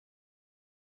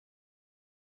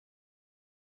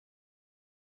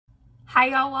Hi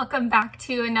y'all, welcome back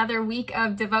to another week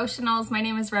of devotionals. My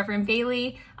name is Reverend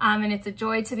Bailey, and it's a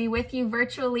joy to be with you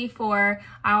virtually for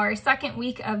our second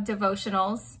week of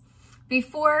devotionals.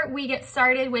 Before we get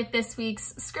started with this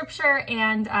week's scripture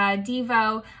and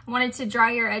Devo, I wanted to draw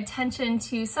your attention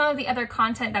to some of the other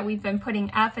content that we've been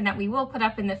putting up and that we will put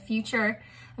up in the future.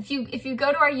 If you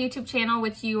go to our YouTube channel,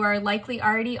 which you are likely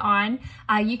already on,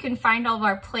 you can find all of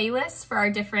our playlists for our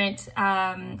different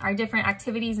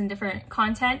activities and different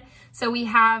content. So we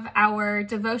have our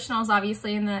devotionals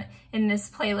obviously in this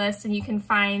playlist, and you can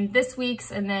find this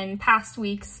week's and then past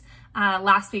weeks.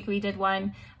 Last week we did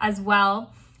one as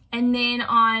well. And then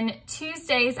on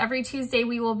Tuesdays, every Tuesday,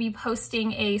 we will be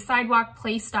posting a sidewalk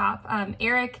play stop.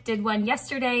 Eric did one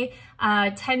yesterday,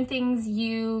 10 things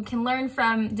you can learn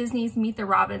from Disney's Meet the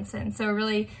Robinsons. So a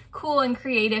really cool and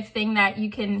creative thing that you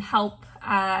can help,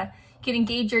 can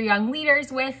engage your young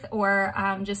leaders with, or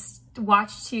just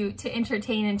watch to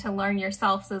entertain and to learn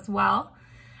yourselves as well.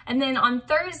 And then on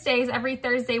Thursdays, every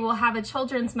Thursday, we'll have a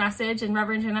children's message, and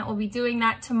Reverend Jeanette will be doing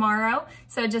that tomorrow.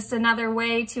 So just another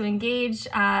way to engage,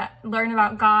 learn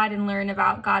about God and learn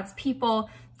about God's people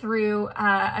through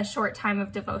a short time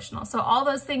of devotional. So all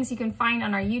those things you can find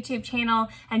on our YouTube channel,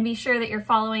 and be sure that you're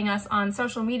following us on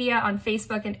social media, on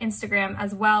Facebook and Instagram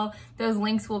as well. Those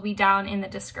links will be down in the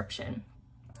description.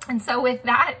 And so with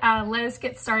that, let us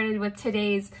get started with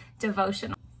today's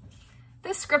devotional.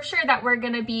 The scripture that we're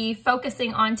going to be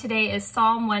focusing on today is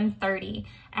Psalm 130,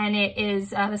 and it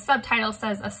is, the subtitle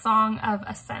says, A Song of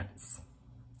Ascents.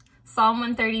 Psalm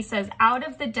 130 says, "Out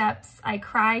of the depths I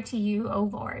cry to you, O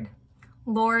Lord.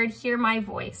 Lord, hear my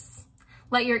voice.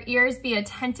 Let your ears be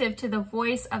attentive to the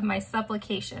voice of my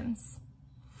supplications.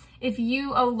 If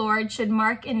you, O Lord, should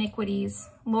mark iniquities,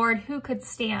 Lord, who could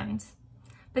stand?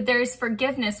 But there is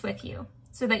forgiveness with you,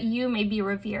 so that you may be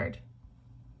revered.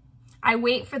 I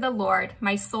wait for the Lord,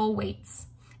 my soul waits,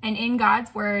 and in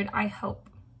God's word I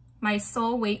hope. My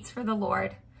soul waits for the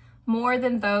Lord, more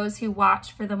than those who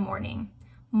watch for the morning,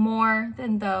 more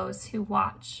than those who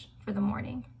watch for the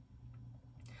morning.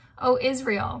 O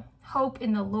Israel, hope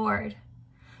in the Lord.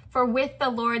 For with the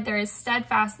Lord there is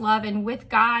steadfast love, and with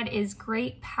God is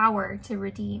great power to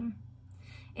redeem.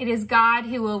 It is God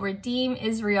who will redeem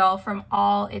Israel from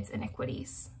all its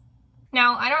iniquities."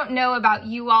 Now, I don't know about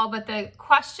you all, but the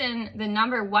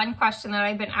number one question that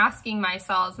I've been asking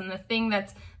myself, and the thing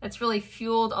that's really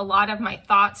fueled a lot of my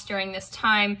thoughts during this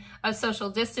time of social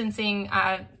distancing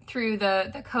through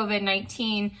the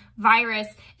COVID-19 virus,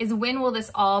 is when will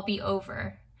this all be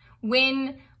over?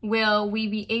 When will we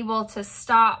be able to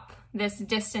stop this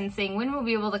distancing? When will we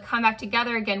be able to come back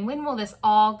together again? When will this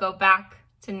all go back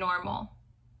to normal?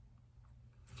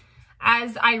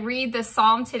 As I read this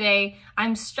psalm today,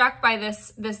 I'm struck by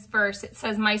this verse. It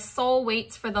says, "My soul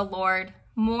waits for the Lord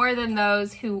more than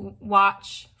those who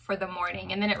watch for the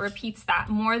morning." And then it repeats that,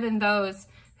 more than those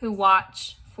who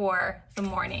watch for the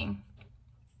morning.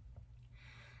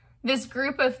 This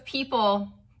group of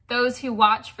people, those who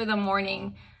watch for the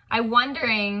morning, I'm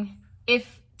wondering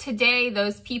if today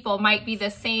those people might be the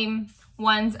same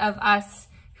ones of us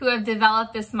who have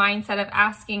developed this mindset of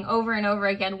asking over and over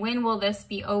again, when will this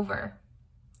be over?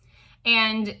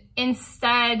 And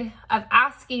instead of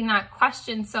asking that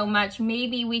question so much,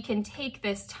 maybe we can take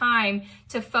this time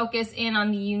to focus in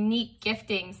on the unique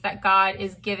giftings that God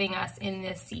is giving us in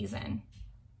this season.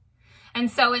 And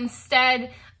so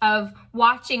instead of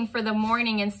watching for the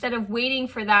morning, instead of waiting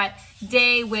for that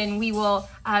day when we will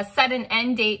set an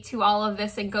end date to all of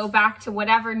this and go back to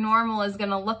whatever normal is going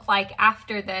to look like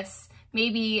after this,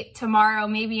 maybe tomorrow,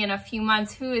 maybe in a few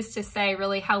months, who is to say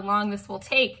really how long this will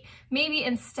take? Maybe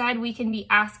instead we can be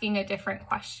asking a different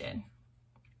question.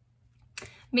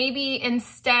 Maybe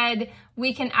instead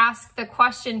we can ask the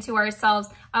question to ourselves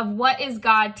of, what is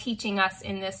God teaching us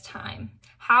in this time?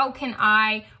 How can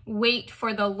I wait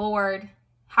for the Lord?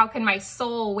 How can my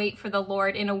soul wait for the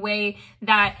Lord in a way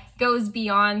that goes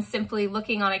beyond simply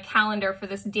looking on a calendar for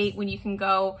this date when you can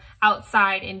go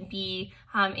outside and be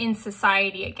in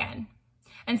society again?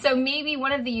 And so maybe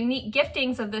one of the unique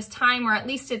giftings of this time, or at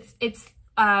least it's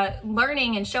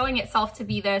learning and showing itself to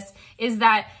be this, is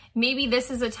that maybe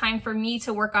this is a time for me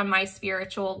to work on my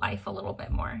spiritual life a little bit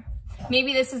more.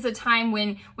 Maybe this is a time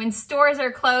when stores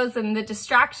are closed and the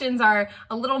distractions are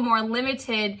a little more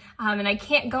limited, and I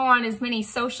can't go on as many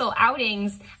social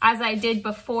outings as I did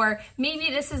before.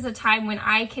 Maybe this is a time when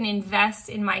I can invest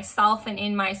in myself and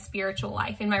in my spiritual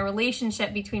life, in my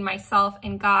relationship between myself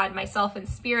and God, myself and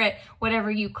spirit,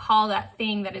 whatever you call that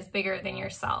thing that is bigger than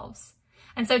yourselves.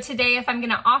 And so today, if I'm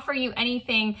going to offer you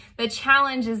anything, the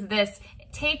challenge is this: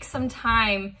 take some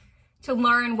time to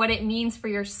learn what it means for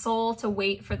your soul to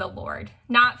wait for the Lord,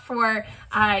 not for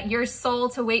your soul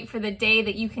to wait for the day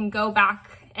that you can go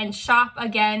back and shop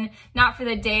again, not for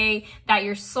the day that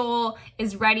your soul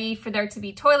is ready for there to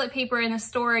be toilet paper in the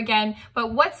store again,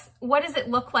 but what does it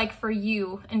look like for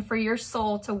you and for your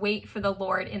soul to wait for the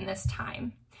Lord in this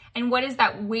time? And what does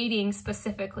that waiting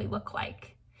specifically look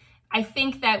like? I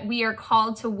think that we are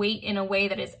called to wait in a way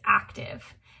that is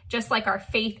active, just like our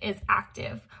faith is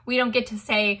active. We don't get to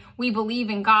say we believe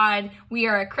in God, we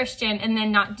are a Christian, and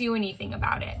then not do anything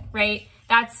about it, right?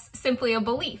 That's simply a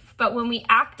belief. But when we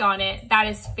act on it, that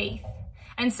is faith.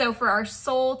 And so for our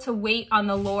soul to wait on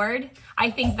the Lord,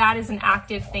 I think that is an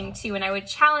active thing too. And I would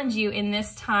challenge you in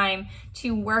this time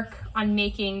to work on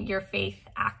making your faith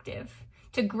active,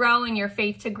 to grow in your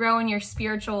faith, to grow in your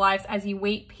spiritual lives as you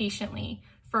wait patiently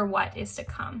for what is to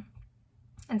come.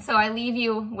 And so I leave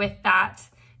you with that.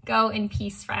 Go in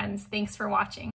peace, friends. Thanks for watching.